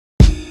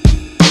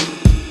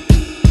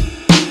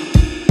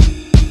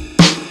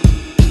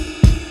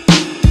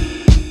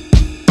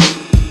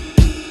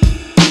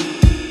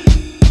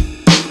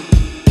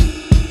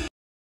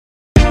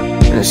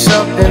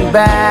Something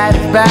bad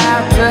is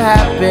about to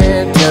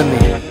happen to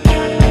me.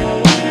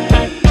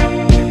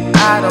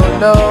 I don't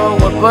know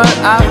what, but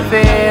I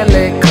feel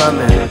it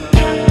coming.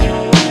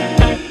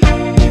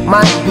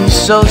 Might be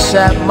so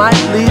sad,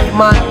 might leave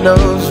my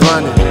nose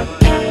running.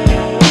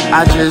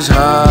 I just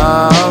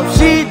hope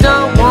she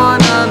don't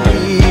wanna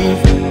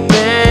leave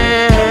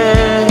me.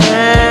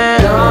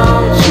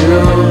 Don't you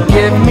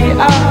give me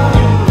up,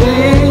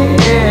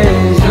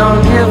 please.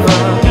 Don't give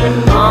up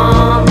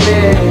on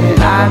me.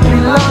 I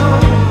belong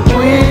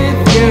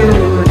with you,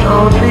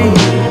 only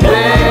you,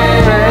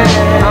 babe.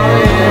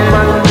 Only you,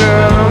 my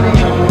girl, only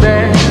you,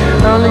 babe.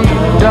 Only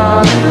you,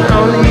 darling,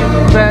 only you,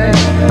 babe.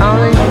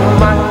 Only you,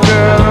 my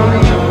girl,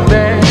 only you,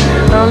 babe.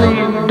 Only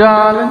you,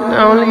 darling,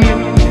 only you.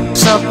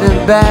 Something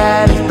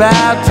bad is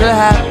about to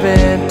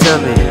happen to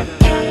me.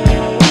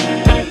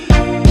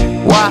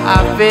 Why I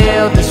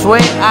feel this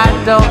way, I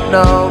don't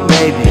know,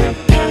 maybe.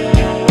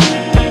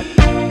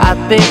 I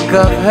think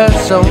of her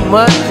so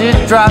much,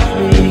 it drives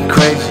me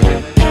crazy.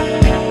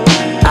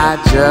 I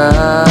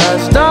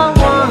just don't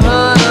want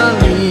her to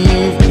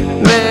leave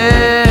me.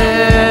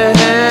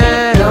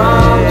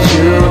 Don't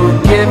you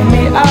give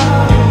me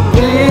up,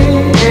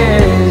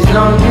 please.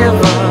 Don't give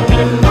up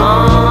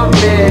on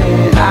me.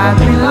 I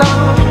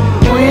belong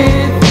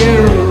with you,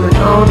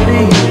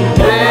 only you,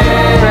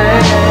 babe.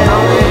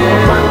 Only you,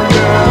 my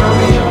girl,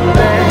 only you,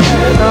 babe.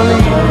 Only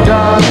you,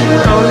 darling,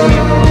 only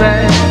you,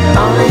 babe.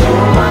 Only you,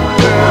 my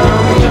girl,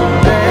 only you,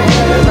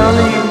 babe.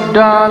 Only you,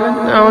 darling,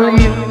 only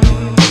you.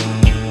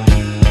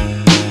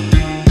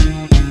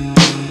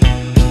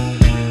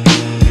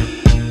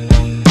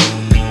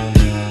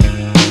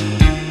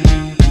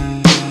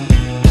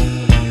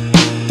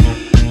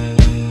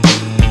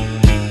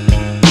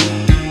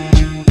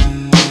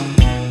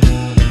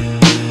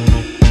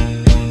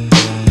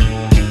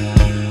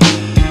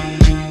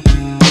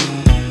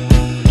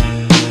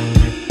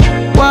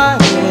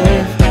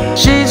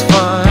 She's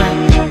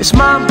fine, it's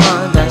my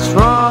mind that's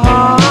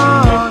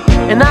wrong,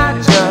 and I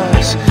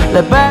just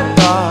let bad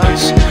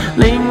thoughts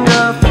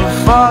linger for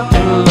far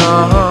too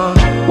long.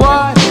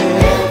 What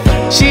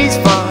if she's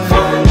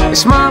fine,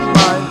 it's my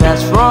mind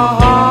that's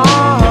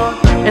wrong,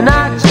 and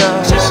I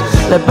just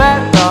let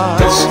bad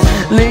thoughts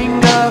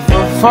linger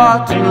for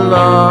far too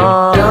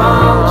long.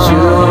 Don't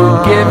you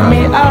give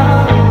me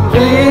up,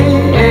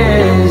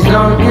 please.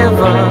 Don't give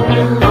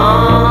up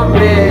on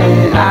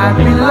me. I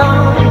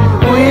belong